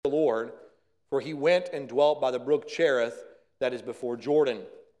Lord, for he went and dwelt by the brook Cherith, that is before Jordan.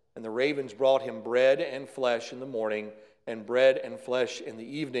 And the ravens brought him bread and flesh in the morning, and bread and flesh in the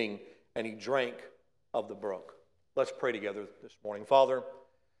evening, and he drank of the brook. Let's pray together this morning. Father,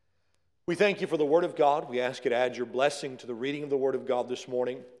 we thank you for the Word of God. We ask you to add your blessing to the reading of the Word of God this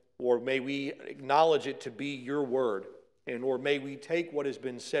morning. Lord, may we acknowledge it to be your Word. And Lord, may we take what has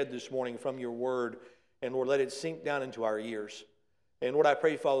been said this morning from your Word, and Lord, let it sink down into our ears. And Lord, I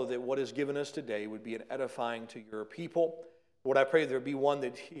pray, Father, that what is given us today would be an edifying to your people. Lord, I pray there be one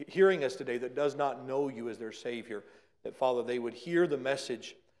that hearing us today that does not know you as their Savior, that, Father, they would hear the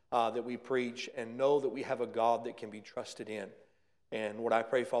message that we preach and know that we have a God that can be trusted in. And Lord, I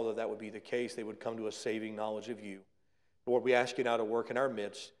pray, Father, that would be the case. They would come to a saving knowledge of you. Lord, we ask you now to work in our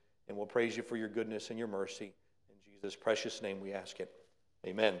midst, and we'll praise you for your goodness and your mercy. In Jesus' precious name we ask it.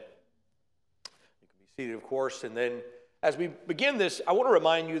 Amen. You can be seated, of course, and then as we begin this, I want to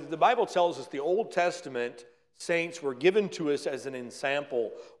remind you that the Bible tells us the Old Testament saints were given to us as an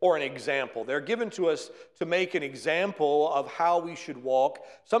ensample or an example. They're given to us to make an example of how we should walk,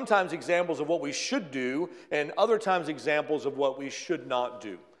 sometimes examples of what we should do, and other times examples of what we should not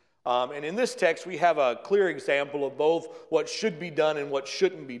do. And in this text, we have a clear example of both what should be done and what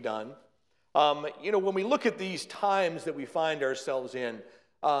shouldn't be done. When we look at these times that we find ourselves in,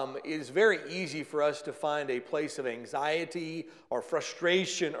 it is very easy for us to find a place of anxiety or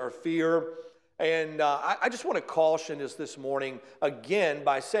frustration or fear. And I just want to caution us this morning again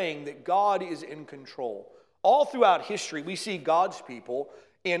by saying that God is in control. All throughout history, we see God's people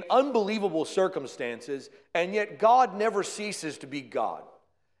in unbelievable circumstances, and yet God never ceases to be God.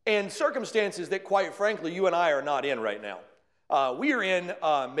 And circumstances that, quite frankly, you and I are not in right now. We are in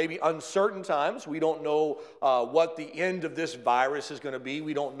maybe uncertain times. We don't know what the end of this virus is going to be.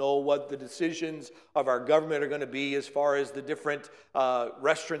 We don't know what the decisions of our government are going to be as far as the different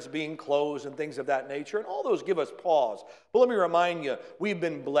restaurants being closed and things of that nature. And all those give us pause. But let me remind you, we've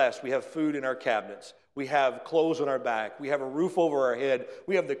been blessed. We have food in our cabinets. We have clothes on our back. We have a roof over our head.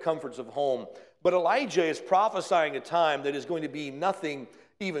 We have the comforts of home. But Elijah is prophesying a time that is going to be nothing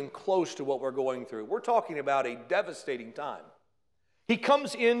even close to what we're going through. We're talking about a devastating time. He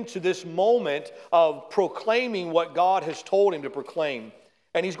comes into this moment of proclaiming what God has told him to proclaim.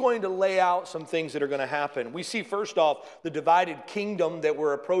 And he's going to lay out some things that are going to happen. We see, first off, the divided kingdom that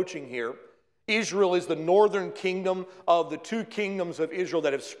we're approaching here. Israel is the northern kingdom of the two kingdoms of Israel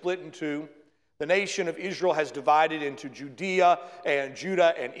that have split in two. The nation of Israel has divided into Judea and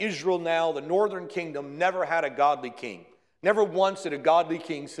Judah and Israel now. The northern kingdom never had a godly king. Never once did a godly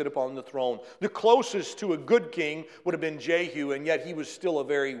king sit upon the throne. The closest to a good king would have been Jehu, and yet he was still a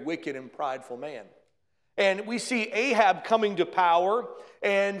very wicked and prideful man. And we see Ahab coming to power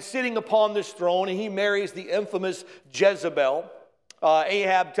and sitting upon this throne, and he marries the infamous Jezebel.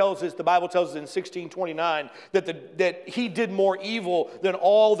 Ahab tells us, the Bible tells us in 1629, that he did more evil than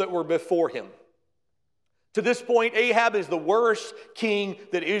all that were before him. To this point, Ahab is the worst king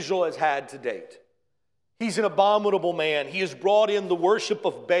that Israel has had to date. He's an abominable man. He has brought in the worship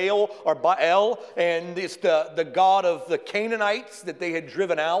of Baal, and it's the god of the Canaanites that they had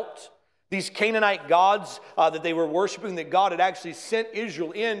driven out. These Canaanite gods that they were worshiping, that God had actually sent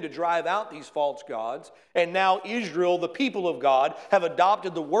Israel in to drive out these false gods. And now Israel, the people of God, have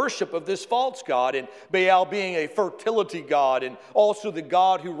adopted the worship of this false god, and Baal being a fertility god, and also the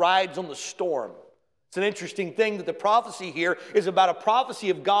god who rides on the storm. It's an interesting thing that the prophecy here is about a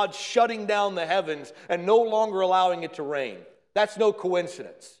prophecy of God shutting down the heavens and no longer allowing it to rain. That's no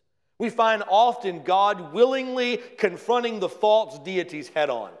coincidence. We find often God willingly confronting the false deities head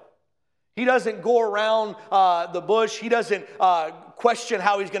on. He doesn't go around the bush. He doesn't question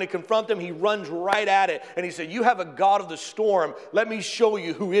how he's going to confront them. He runs right at it. And he said, you have a God of the storm. Let me show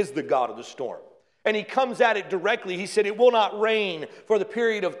you who is the God of the storm. And he comes at it directly. He said, it will not rain for the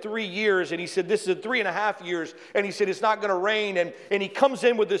period of 3 years. And he said, this is 3.5 years. And he said, it's not going to rain. And he comes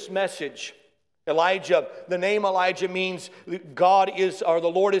in with this message. Elijah, the name Elijah means God is, or the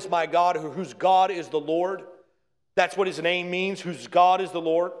Lord is my God, whose God is the Lord. That's what his name means, whose God is the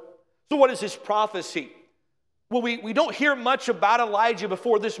Lord. So what is his prophecy? Well, we don't hear much about Elijah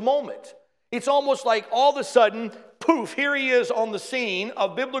before this moment. It's almost like all of a sudden, poof, here he is on the scene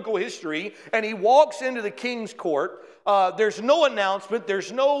of biblical history, and he walks into the king's court. There's no announcement.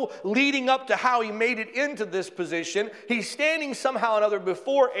 There's no leading up to how he made it into this position. He's standing somehow or another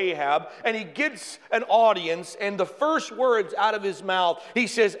before Ahab, and he gets an audience, and the first words out of his mouth, he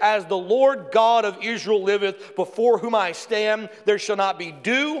says, as the Lord God of Israel liveth, before whom I stand, there shall not be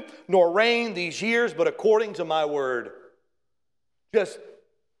dew nor rain these years, but according to my word. Just,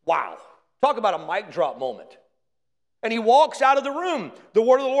 wow. Talk about a mic drop moment. And he walks out of the room. The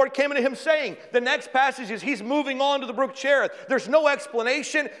word of the Lord came into him saying, the next passage is he's moving on to the brook Cherith. There's no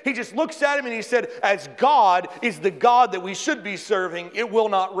explanation. He just looks at him and he said, as God is the God that we should be serving, it will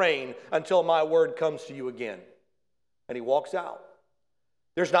not rain until my word comes to you again. And he walks out.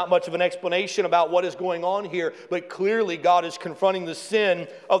 There's not much of an explanation about what is going on here, but clearly God is confronting the sin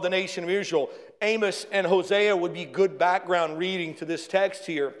of the nation of Israel. Amos and Hosea would be good background reading to this text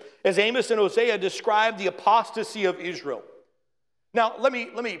here, as Amos and Hosea describe the apostasy of Israel. Now, let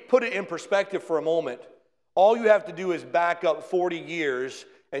me put it in perspective for a moment. All you have to do is back up 40 years,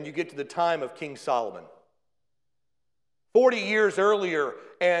 and you get to the time of King Solomon. 40 years earlier,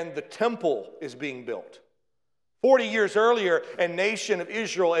 and the temple is being built. 40 years earlier, and nation of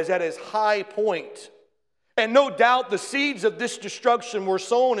Israel is at its high point. And no doubt the seeds of this destruction were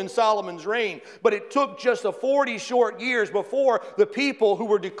sown in Solomon's reign, but it took just 40 short years before the people who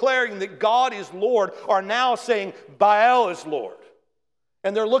were declaring that God is Lord are now saying Baal is Lord.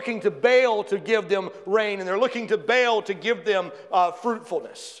 And they're looking to Baal to give them rain, and they're looking to Baal to give them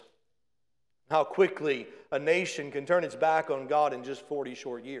fruitfulness. How quickly a nation can turn its back on God in just 40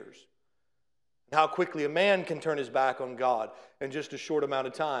 short years. How quickly a man can turn his back on God in just a short amount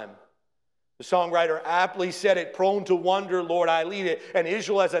of time. The songwriter aptly said it, prone to wonder, Lord, I lead it. And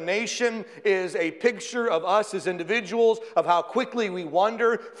Israel as a nation is a picture of us as individuals, of how quickly we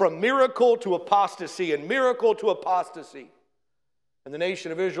wander from miracle to apostasy and miracle to apostasy. And the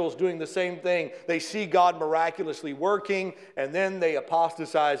nation of Israel is doing the same thing. They see God miraculously working, and then they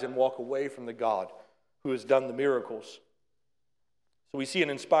apostatize and walk away from the God who has done the miracles. So we see an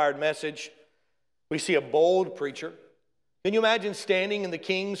inspired message. We see a bold preacher. Can you imagine standing in the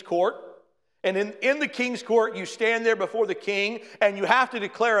king's court? And in the king's court, you stand there before the king, and you have to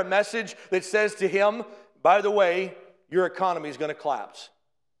declare a message that says to him, by the way, your economy is going to collapse.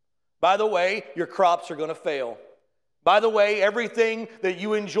 By the way, your crops are going to fail. By the way, everything that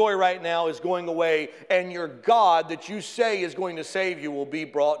you enjoy right now is going away, and your God that you say is going to save you will be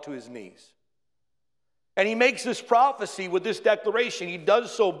brought to his knees. And he makes this prophecy with this declaration. He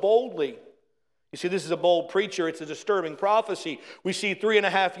does so boldly. You see, this is a bold preacher. It's a disturbing prophecy. We see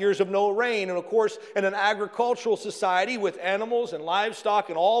 3.5 years of no rain. And of course, in an agricultural society with animals and livestock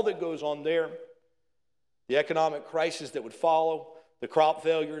and all that goes on there, the economic crisis that would follow, the crop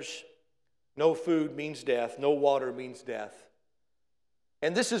failures, no food means death, no water means death.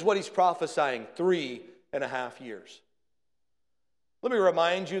 And this is what he's prophesying, 3.5 years. Let me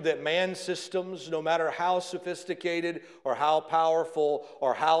remind you that man's systems, no matter how sophisticated or how powerful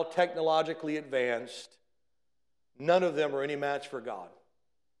or how technologically advanced, none of them are any match for God.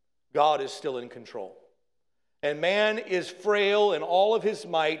 God is still in control. And man is frail in all of his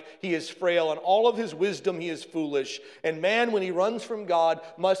might. He is frail in all of his wisdom. He is foolish. And man, when he runs from God,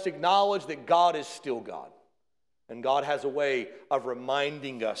 must acknowledge that God is still God. And God has a way of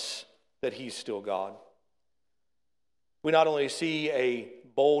reminding us that he's still God. We not only see a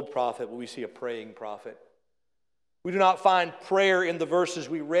bold prophet, but we see a praying prophet. We do not find prayer in the verses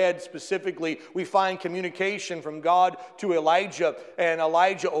we read specifically. We find communication from God to Elijah, and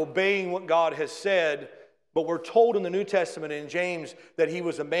Elijah obeying what God has said. But we're told in the New Testament in James that he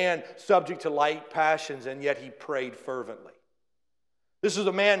was a man subject to light passions, and yet he prayed fervently. This is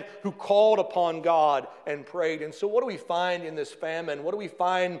a man who called upon God and prayed. And so what do we find in this famine? What do we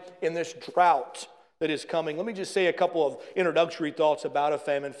find in this drought that is coming? Let me just say a couple of introductory thoughts about a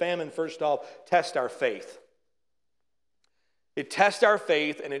famine. Famine, first off, tests our faith. It tests our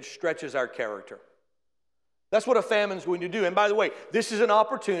faith and it stretches our character. That's what a famine is going to do. And by the way, this is an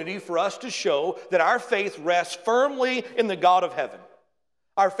opportunity for us to show that our faith rests firmly in the God of heaven.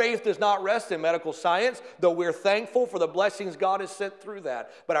 Our faith does not rest in medical science, though we're thankful for the blessings God has sent through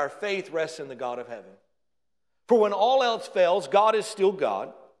that. But our faith rests in the God of heaven. For when all else fails, God is still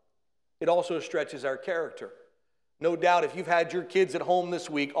God. It also stretches our character. No doubt if you've had your kids at home this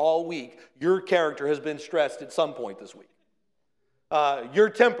week, all week, your character has been stressed at some point this week. Your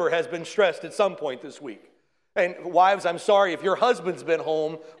temper has been stressed at some point this week. And wives, I'm sorry, if your husband's been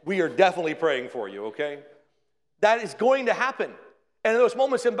home, we are definitely praying for you, okay? That is going to happen. And in those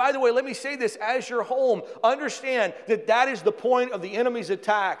moments, and by the way, let me say this, as you're home, understand that that is the point of the enemy's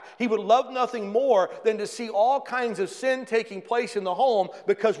attack. He would love nothing more than to see all kinds of sin taking place in the home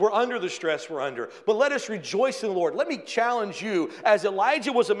because we're under the stress we're under. But let us rejoice in the Lord. Let me challenge you, as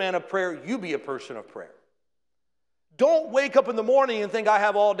Elijah was a man of prayer, you be a person of prayer. Don't wake up in the morning and think, I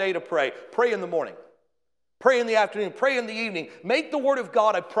have all day to pray. Pray in the morning. Pray in the afternoon. Pray in the evening. Make the Word of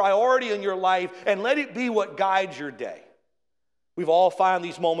God a priority in your life and let it be what guides your day. We've all found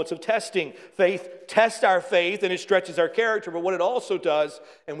these moments of testing. Faith tests our faith and it stretches our character, but what it also does,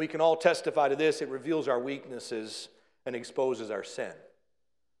 and we can all testify to this, it reveals our weaknesses and exposes our sin.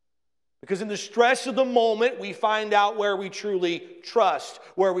 Because in the stress of the moment, we find out where we truly trust,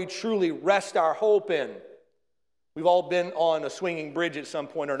 where we truly rest our hope in. We've all been on a swinging bridge at some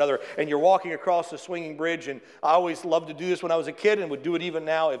point or another, and you're walking across the swinging bridge, and I always loved to do this when I was a kid and would do it even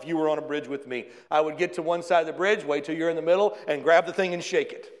now if you were on a bridge with me. I would get to one side of the bridge, wait till you're in the middle, and grab the thing and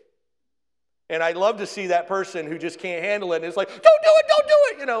shake it. And I'd love to see that person who just can't handle it, and it's like, don't do it, don't do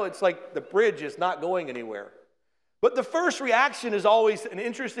it! You know, it's like the bridge is not going anywhere. But the first reaction is always an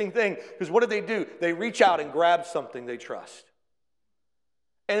interesting thing, because what do? They reach out and grab something they trust.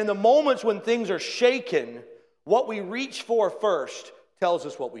 And in the moments when things are shaken, what we reach for first tells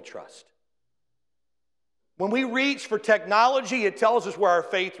us what we trust. When we reach for technology, it tells us where our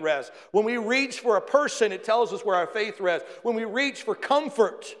faith rests. When we reach for a person, it tells us where our faith rests. When we reach for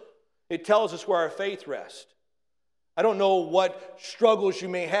comfort, it tells us where our faith rests. I don't know what struggles you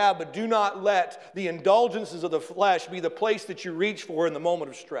may have, but do not let the indulgences of the flesh be the place that you reach for in the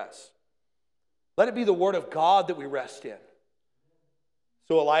moment of stress. Let it be the Word of God that we rest in.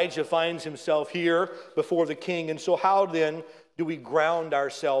 So Elijah finds himself here before the king. And so how then do we ground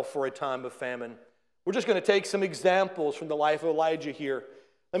ourselves for a time of famine? We're just going to take some examples from the life of Elijah here.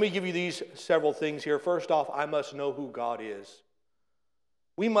 Let me give you these several things here. First off, I must know who God is.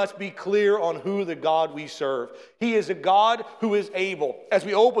 We must be clear on who the God we serve. He is a God who is able. As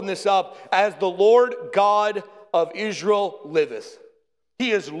we open this up, as the Lord God of Israel liveth.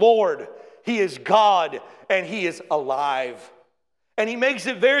 He is Lord, He is God, and He is alive. And he makes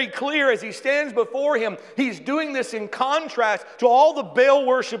it very clear as he stands before him, he's doing this in contrast to all the Baal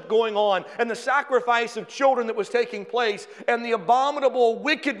worship going on and the sacrifice of children that was taking place and the abominable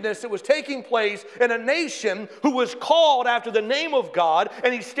wickedness that was taking place in a nation who was called after the name of God.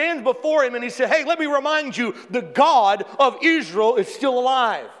 And he stands before him and he said, hey, let me remind you, the God of Israel is still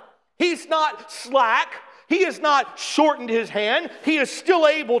alive. He's not slack. He has not shortened his hand. He is still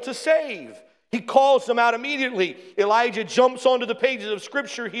able to save. He calls them out immediately. Elijah jumps onto the pages of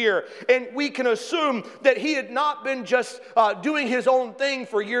Scripture here, and we can assume that he had not been just doing his own thing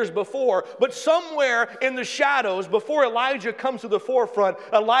for years before, but somewhere in the shadows, before Elijah comes to the forefront,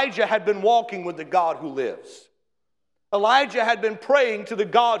 Elijah had been walking with the God who lives. Elijah had been praying to the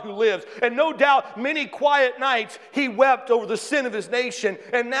God who lives, and no doubt many quiet nights he wept over the sin of his nation,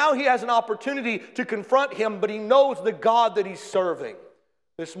 and now he has an opportunity to confront him, but he knows the God that he's serving.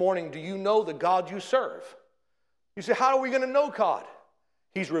 This morning, do you know the God you serve? You say, how are we going to know God?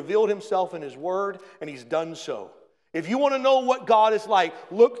 He's revealed himself in his word, and he's done so. If you want to know what God is like,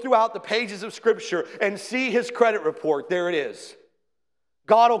 look throughout the pages of Scripture and see his credit report. There it is.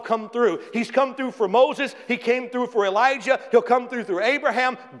 God will come through. He's come through for Moses. He came through for Elijah. He'll come through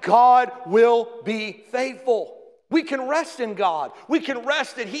Abraham. God will be faithful. We can rest in God. We can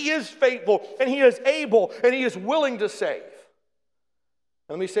rest that he is faithful, and he is able, and he is willing to save.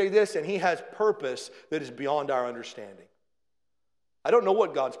 Let me say this, and he has purpose that is beyond our understanding. I don't know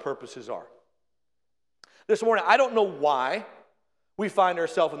what God's purposes are. This morning, I don't know why we find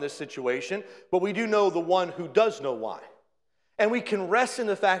ourselves in this situation, but we do know the one who does know why. And we can rest in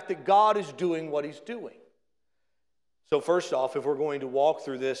the fact that God is doing what he's doing. So first off, if we're going to walk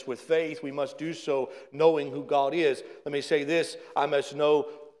through this with faith, we must do so knowing who God is. Let me say this, I must know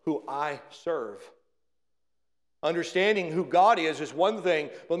who I serve. Understanding who God is one thing.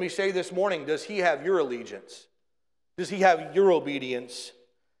 But let me say this morning, does he have your allegiance? Does he have your obedience?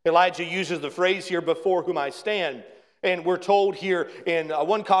 Elijah uses the phrase here, before whom I stand. And we're told here in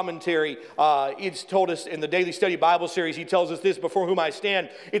one commentary, it's told us in the Daily Study Bible series, he tells us this, before whom I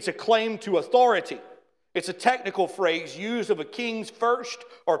stand. It's a claim to authority. It's a technical phrase used of a king's first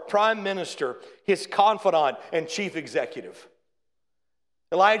or prime minister, his confidant and chief executive.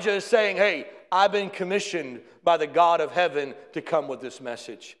 Elijah is saying, hey, I've been commissioned by the God of heaven to come with this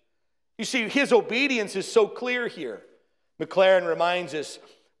message. You see, his obedience is so clear here. McLaren reminds us,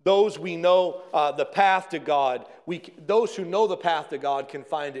 those we know the path to God, those who know the path to God can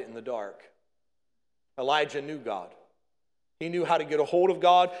find it in the dark. Elijah knew God. He knew how to get a hold of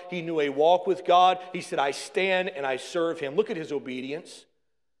God. He knew a walk with God. He said, I stand and I serve him. Look at his obedience.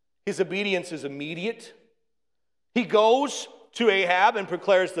 His obedience is immediate. He goes to Ahab and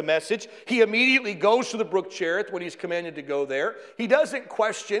declares the message. He immediately goes to the brook Cherith when he's commanded to go there. He doesn't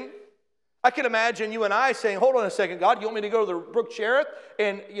question. I can imagine you and I saying, hold on a second, God, you want me to go to the brook Cherith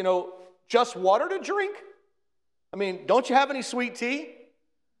and, just water to drink? I mean, don't you have any sweet tea?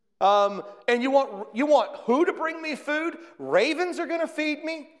 And you want who to bring me food? Ravens are going to feed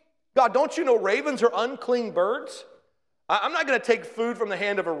me? God, don't you know ravens are unclean birds? I'm not going to take food from the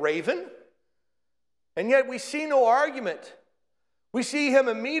hand of a raven. And yet we see no argument. We see him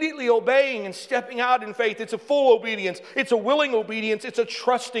immediately obeying and stepping out in faith. It's a full obedience. It's a willing obedience. It's a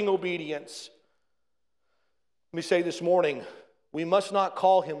trusting obedience. Let me say this morning, we must not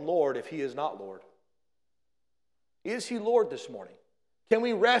call him Lord if he is not Lord. Is he Lord this morning? Can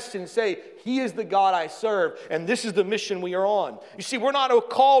we rest and say, he is the God I serve, and this is the mission we are on? You see, we're not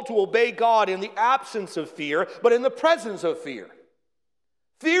called to obey God in the absence of fear, but in the presence of fear.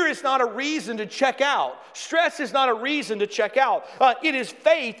 Fear is not a reason to check out. Stress is not a reason to check out. It is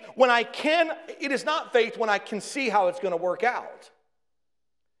faith when it is not faith when I can see how it's going to work out.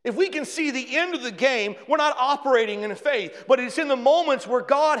 If we can see the end of the game, we're not operating in faith. But it's in the moments where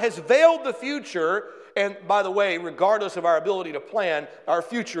God has veiled the future. And by the way, regardless of our ability to plan, our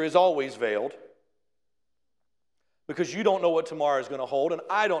future is always veiled. Because you don't know what tomorrow is going to hold, and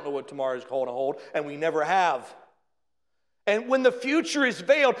I don't know what tomorrow is going to hold, and we never have. And when the future is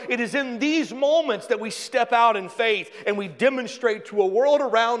veiled, it is in these moments that we step out in faith and we demonstrate to a world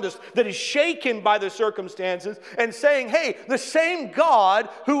around us that is shaken by the circumstances and saying, hey, the same God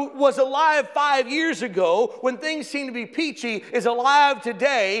who was alive 5 years ago when things seem to be peachy is alive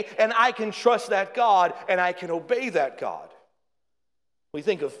today, and I can trust that God and I can obey that God. We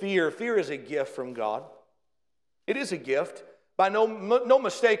think of fear. Fear is a gift from God. It is a gift. By no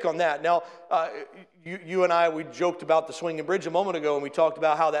mistake on that. Now, you and I, we joked about the swinging bridge a moment ago, and we talked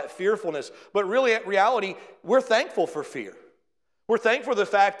about how that fearfulness, but really, in reality, we're thankful for fear. We're thankful for the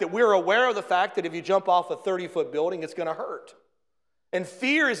fact that we're aware of the fact that if you jump off a 30-foot building, it's going to hurt. And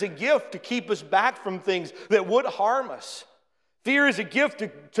fear is a gift to keep us back from things that would harm us. Fear is a gift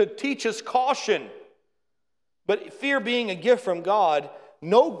to teach us caution. But fear being a gift from God,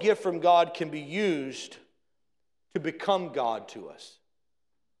 no gift from God can be used to become God to us.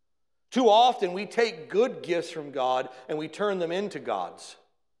 Too often we take good gifts from God and we turn them into gods.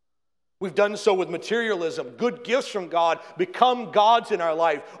 We've done so with materialism. Good gifts from God become gods in our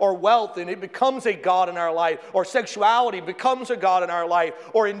life, or wealth, and it becomes a god in our life, or sexuality becomes a god in our life,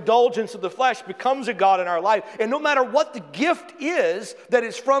 or indulgence of the flesh becomes a god in our life. And no matter what the gift is that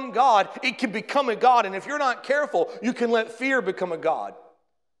is from God, it can become a god. And if you're not careful, you can let fear become a god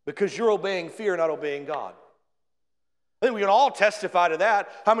because you're obeying fear, not obeying God. I think we can all testify to that.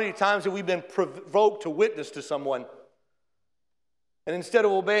 How many times have we been provoked to witness to someone? And instead of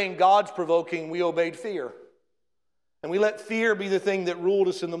obeying God's provoking, we obeyed fear. And we let fear be the thing that ruled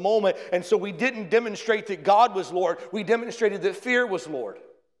us in the moment. And so we didn't demonstrate that God was Lord. We demonstrated that fear was Lord.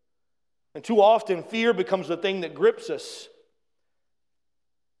 And too often, fear becomes the thing that grips us.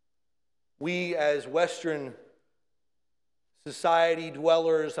 We as Western society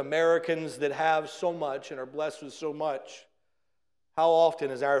dwellers, Americans that have so much and are blessed with so much, how often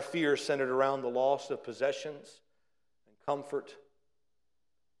is our fear centered around the loss of possessions and comfort?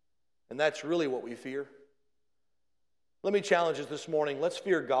 And that's really what we fear. Let me challenge us this morning. Let's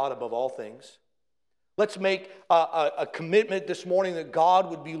fear God above all things. Let's make a commitment this morning that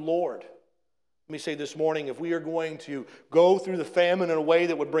God would be Lord. Let me say this morning, if we are going to go through the famine in a way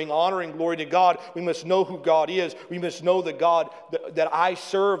that would bring honor and glory to God, we must know who God is. We must know that that I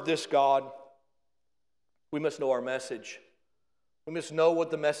serve this God. We must know our message. We must know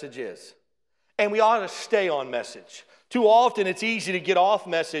what the message is. And we ought to stay on message. Too often it's easy to get off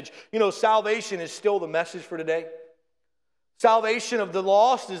message. You know, salvation is still the message for today. Salvation of the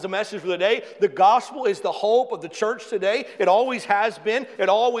lost is the message for the day. The gospel is the hope of the church today. It always has been. It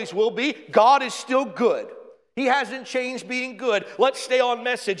always will be. God is still good. He hasn't changed being good. Let's stay on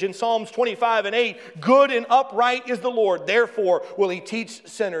message in Psalms 25:8. Good and upright is the Lord. Therefore will he teach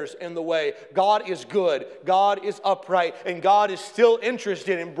sinners in the way. God is good. God is upright. And God is still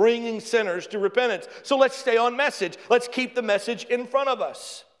interested in bringing sinners to repentance. So let's stay on message. Let's keep the message in front of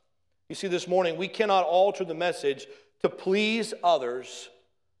us. You see, this morning we cannot alter the message to please others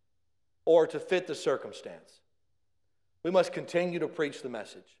or to fit the circumstance. We must continue to preach the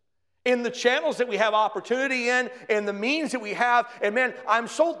message. In the channels that we have opportunity in, and the means that we have. And man, I'm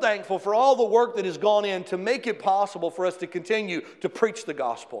so thankful for all the work that has gone in to make it possible for us to continue to preach the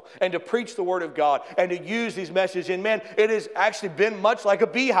gospel and to preach the word of God and to use these messages. And man, it has actually been much like a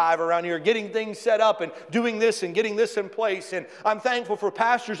beehive around here, getting things set up and doing this and getting this in place. And I'm thankful for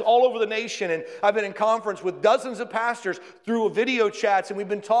pastors all over the nation. And I've been in conference with dozens of pastors through video chats, and we've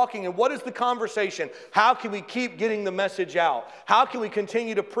been talking. And what is the conversation? How can we keep getting the message out? How can we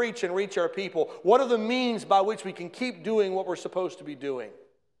continue to preach and reach our people? What are the means by which we can keep doing what we're supposed to be doing?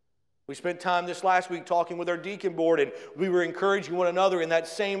 We spent time this last week talking with our deacon board, and we were encouraging one another in that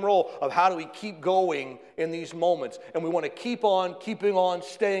same role of how do we keep going in these moments. And we want to keep on, keeping on,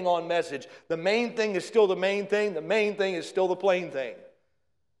 staying on message. The main thing is still the main thing. The main thing is still the plain thing.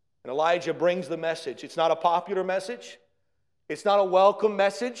 And Elijah brings the message. It's not a popular message. It's not a welcome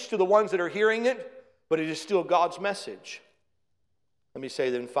message to the ones that are hearing it, but it is still God's message. Let me say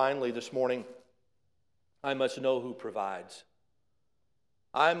then finally this morning, I must know who provides.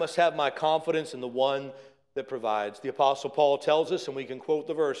 I must have my confidence in the one that provides. The Apostle Paul tells us, and we can quote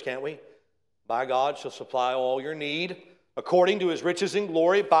the verse, can't we? My God shall supply all your need according to his riches and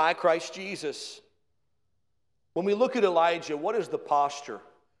glory by Christ Jesus. When we look at Elijah, what is the posture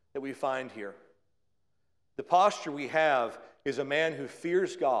that we find here? The posture we have is a man who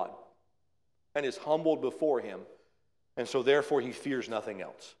fears God and is humbled before him, and so therefore he fears nothing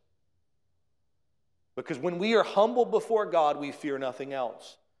else. Because when we are humble before God, we fear nothing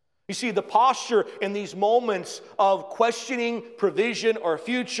else. You see, the posture in these moments of questioning provision or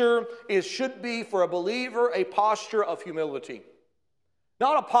future should be for a believer a posture of humility.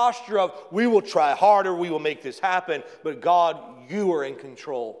 Not a posture of, we will try harder, we will make this happen, but God, you are in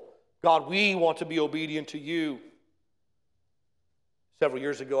control. God, we want to be obedient to you. Several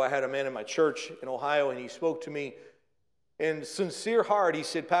years ago, I had a man in my church in Ohio, and he spoke to me in sincere heart. He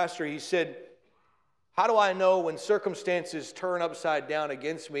said, Pastor, he said, how do I know when circumstances turn upside down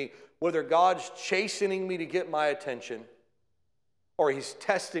against me, whether God's chastening me to get my attention or he's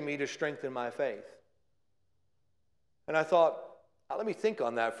testing me to strengthen my faith? And I thought, let me think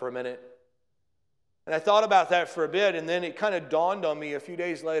on that for a minute. And I thought about that for a bit, and then it kind of dawned on me a few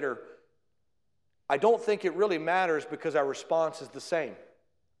days later. I don't think it really matters because our response is the same.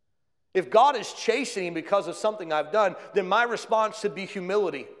 If God is chastening because of something I've done, then my response should be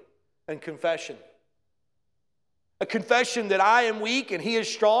humility and confession. A confession that I am weak and he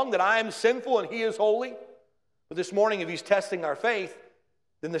is strong, that I am sinful and he is holy. But this morning, if he's testing our faith,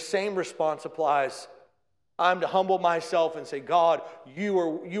 then the same response applies. I'm to humble myself and say, God, you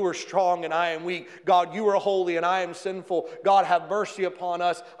are strong and I am weak. God, you are holy and I am sinful. God, have mercy upon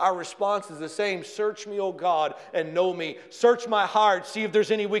us. Our response is the same. Search me, O God, and know me. Search my heart, see if there's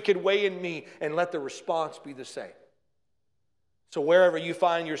any wicked way in me, and let the response be the same. So wherever you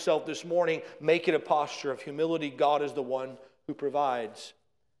find yourself this morning, make it a posture of humility. God is the one who provides.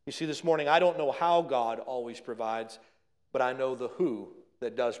 You see, this morning, I don't know how God always provides, but I know the who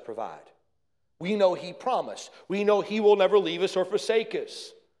that does provide. We know he promised. We know he will never leave us or forsake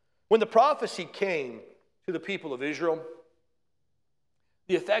us. When the prophecy came to the people of Israel,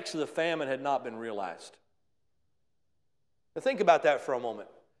 the effects of the famine had not been realized. Now think about that for a moment.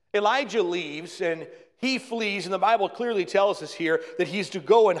 Elijah leaves and he flees, and the Bible clearly tells us here that he's to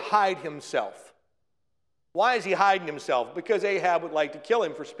go and hide himself. Why is he hiding himself? Because Ahab would like to kill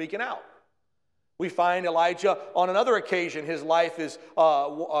him for speaking out. We find Elijah on another occasion. His life is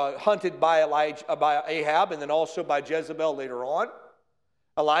hunted by Ahab and then also by Jezebel later on.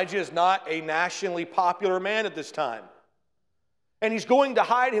 Elijah is not a nationally popular man at this time. And he's going to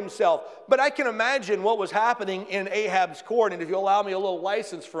hide himself. But I can imagine what was happening in Ahab's court. And if you allow me a little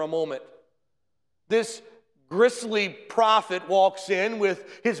license for a moment, this grisly prophet walks in with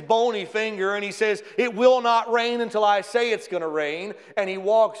his bony finger and he says, it will not rain until I say it's going to rain. And he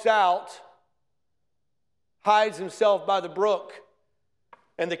walks out, hides himself by the brook.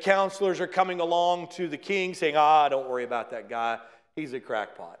 And the counselors are coming along to the king saying, don't worry about that guy. He's a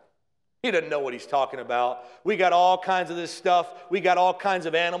crackpot. He doesn't know what he's talking about. We got all kinds of this stuff. We got all kinds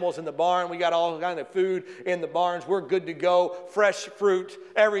of animals in the barn. We got all kinds of food in the barns. We're good to go. Fresh fruit.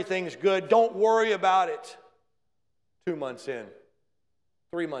 Everything's good. Don't worry about it. 2 months in.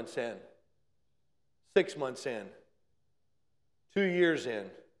 3 months in. 6 months in. 2 years in.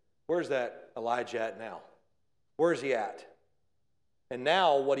 Where's that Elijah at now? Where's he at? And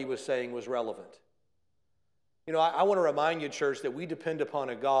now what he was saying was relevant. You know, I want to remind you, church, that we depend upon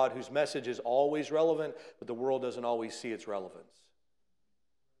a God whose message is always relevant, but the world doesn't always see its relevance.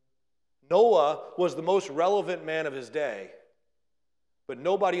 Noah was the most relevant man of his day, but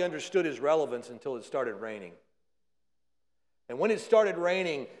nobody understood his relevance until it started raining. And when it started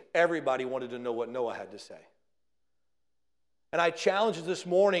raining, everybody wanted to know what Noah had to say. And I challenge you this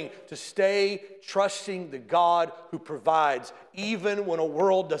morning to stay trusting the God who provides, even when a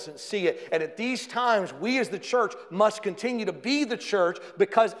world doesn't see it. And at these times, we as the church must continue to be the church,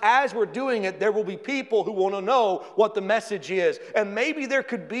 because as we're doing it, there will be people who want to know what the message is. And maybe there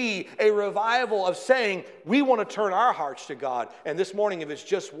could be a revival of saying, we want to turn our hearts to God. And this morning, if it's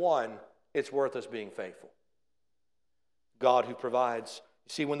just one, it's worth us being faithful. God who provides.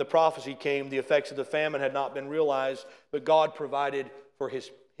 See, when the prophecy came, the effects of the famine had not been realized, but God provided for his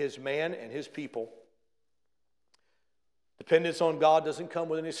man and his people. Dependence on God doesn't come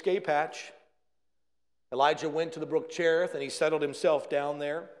with an escape hatch. Elijah went to the brook Cherith and he settled himself down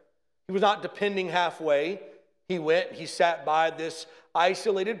there. He was not depending halfway. He sat by this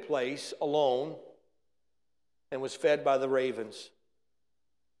isolated place alone. and was fed by the ravens.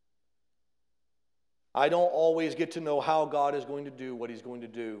 I don't always get to know how God is going to do what he's going to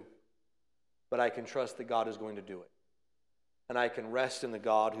do, but I can trust that God is going to do it. And I can rest in the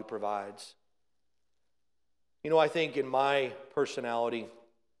God who provides. You know, I think in my personality,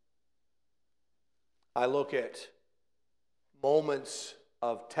 I look at moments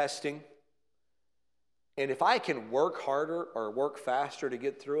of testing, and if I can work harder or work faster to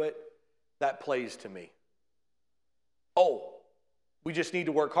get through it, that plays to me. Oh, we just need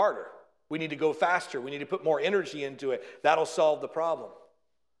to work harder. We need to go faster. We need to put more energy into it. That'll solve the problem.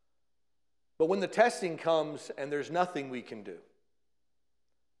 But when the testing comes and there's nothing we can do,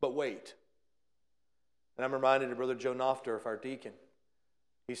 but wait. And I'm reminded of Brother Joe Knopfdorf, our deacon.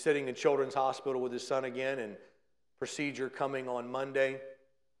 He's sitting in Children's Hospital with his son again, and procedure coming on Monday.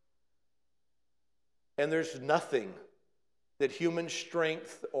 And there's nothing that human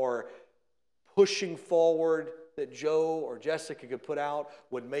strength or pushing forward that Joe or Jessica could put out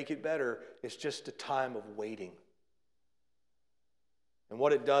would make it better. It's just a time of waiting. And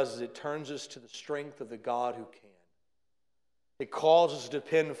what it does is it turns us to the strength of the God who can. It calls us to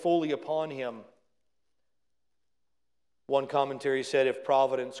depend fully upon him. One commentary said, if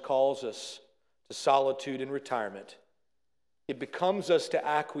providence calls us to solitude and retirement, it becomes us to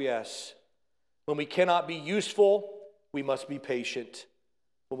acquiesce. When we cannot be useful, we must be patient.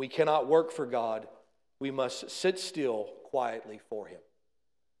 When we cannot work for God, we must sit still quietly for him.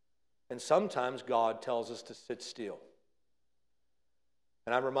 And sometimes God tells us to sit still.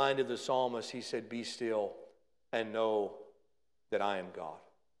 And I'm reminded of the psalmist, he said, be still and know that I am God.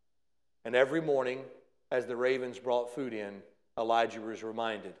 And every morning, as the ravens brought food in, Elijah was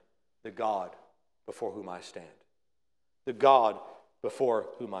reminded, the God before whom I stand. The God before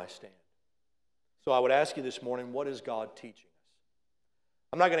whom I stand. So I would ask you this morning, what is God teaching us?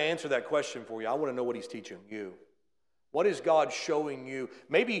 I'm not going to answer that question for you. I want to know what he's teaching you. What is God showing you?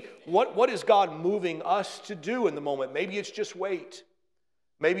 Maybe what is God moving us to do in the moment? Maybe it's just wait.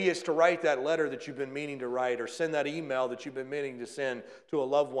 Maybe it's to write that letter that you've been meaning to write, or send that email that you've been meaning to send to a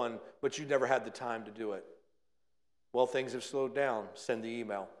loved one, but you've never had the time to do it. Well, things have slowed down. Send the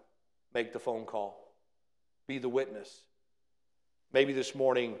email. Make the phone call. Be the witness. Maybe this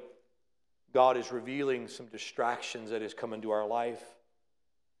morning, God is revealing some distractions that has come into our life.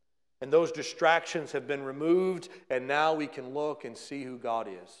 And those distractions have been removed, and now we can look and see who God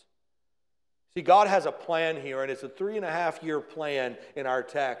is. See, God has a plan here, and it's a 3.5-year plan in our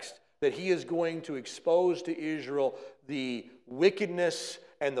text that he is going to expose to Israel the wickedness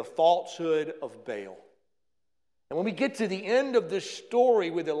and the falsehood of Baal. And when we get to the end of this story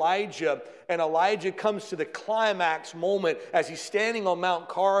with Elijah, and Elijah comes to the climax moment as he's standing on Mount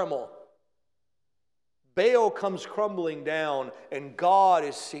Carmel, Baal comes crumbling down, and God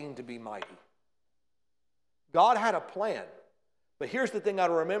is seen to be mighty. God had a plan. But here's the thing I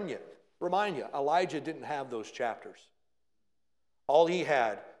remind you, Elijah didn't have those chapters. All he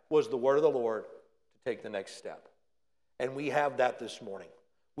had was the word of the Lord to take the next step. And we have that this morning.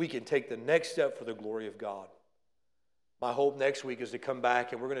 We can take the next step for the glory of God. My hope next week is to come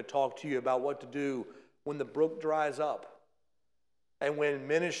back and we're going to talk to you about what to do when the brook dries up and when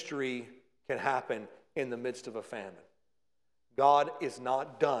ministry can happen in the midst of a famine. God is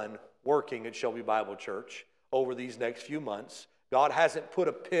not done working at Shelby Bible Church over these next few months. God hasn't put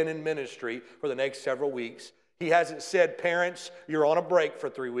a pin in ministry for the next several weeks. He hasn't said, parents, you're on a break for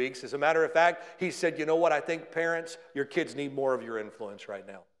 3 weeks. As a matter of fact, he said, you know what, I think parents, your kids need more of your influence right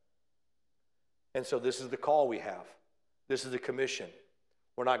now. And so this is the call we have. This is the commission.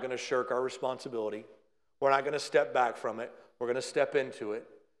 We're not going to shirk our responsibility. We're not going to step back from it. We're going to step into it.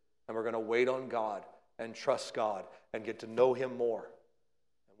 And we're going to wait on God and trust God and get to know him more.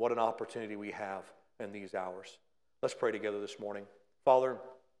 And what an opportunity we have in these hours. Let's pray together this morning. Father,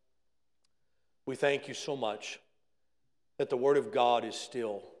 we thank you so much that the Word of God is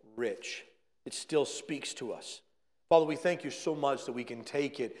still rich. It still speaks to us. Father, we thank you so much that we can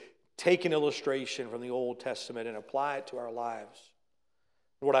take an illustration from the Old Testament and apply it to our lives.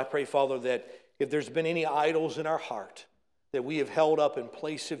 Lord, I pray, Father, that if there's been any idols in our heart that we have held up in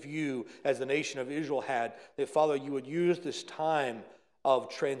place of you as the nation of Israel had, that, Father, you would use this time of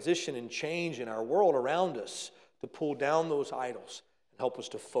transition and change in our world around us to pull down those idols and help us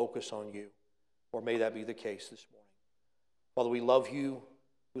to focus on you. Or may that be the case this morning. Father, we love you.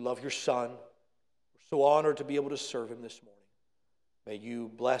 We love your Son. We're so honored to be able to serve him this morning. May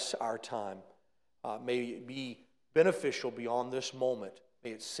you bless our time. May it be beneficial beyond this moment.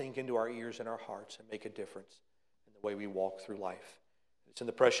 May it sink into our ears and our hearts and make a difference in the way we walk through life. It's in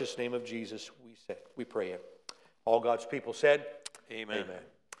the precious name of Jesus we pray it. All God's people said, Amen. Amen.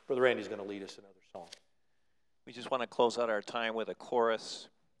 Brother Randy's going to lead us another song. We just want to close out our time with a chorus.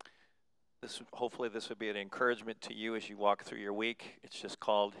 Hopefully this would be an encouragement to you as you walk through your week. It's just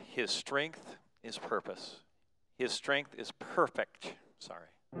called His Strength is Purpose. His strength is perfect. Sorry.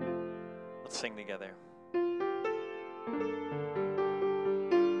 Let's sing together.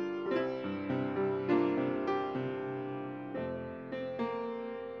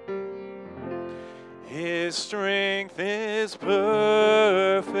 His strength is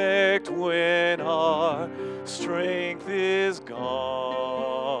perfect when our strength is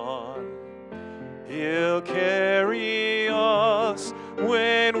gone. He'll carry us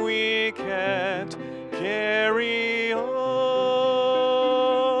when we can't carry on.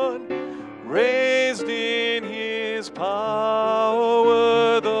 Raised in His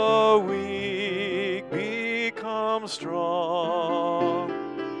power, the weak become strong.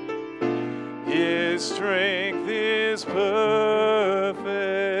 His strength is perfect.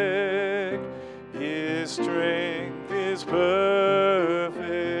 His strength is perfect.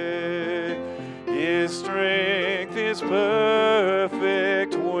 His strength is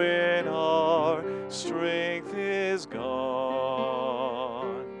perfect when our strength is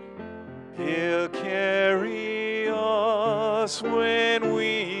gone. He'll carry us when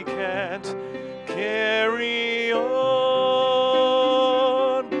we can't carry on.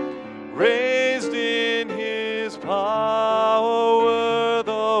 Raised in His power,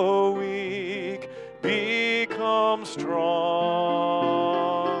 the weak become strong.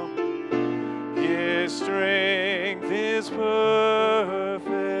 His strength is perfect.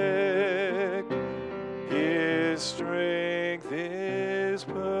 His strength is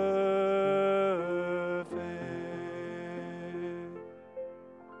perfect.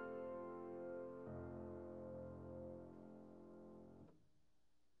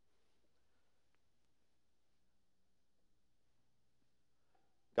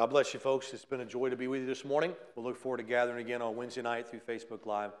 God bless you, folks. It's been a joy to be with you this morning. We'll look forward to gathering again on Wednesday night through Facebook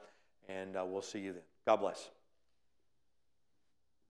Live, and we'll see you then. God bless.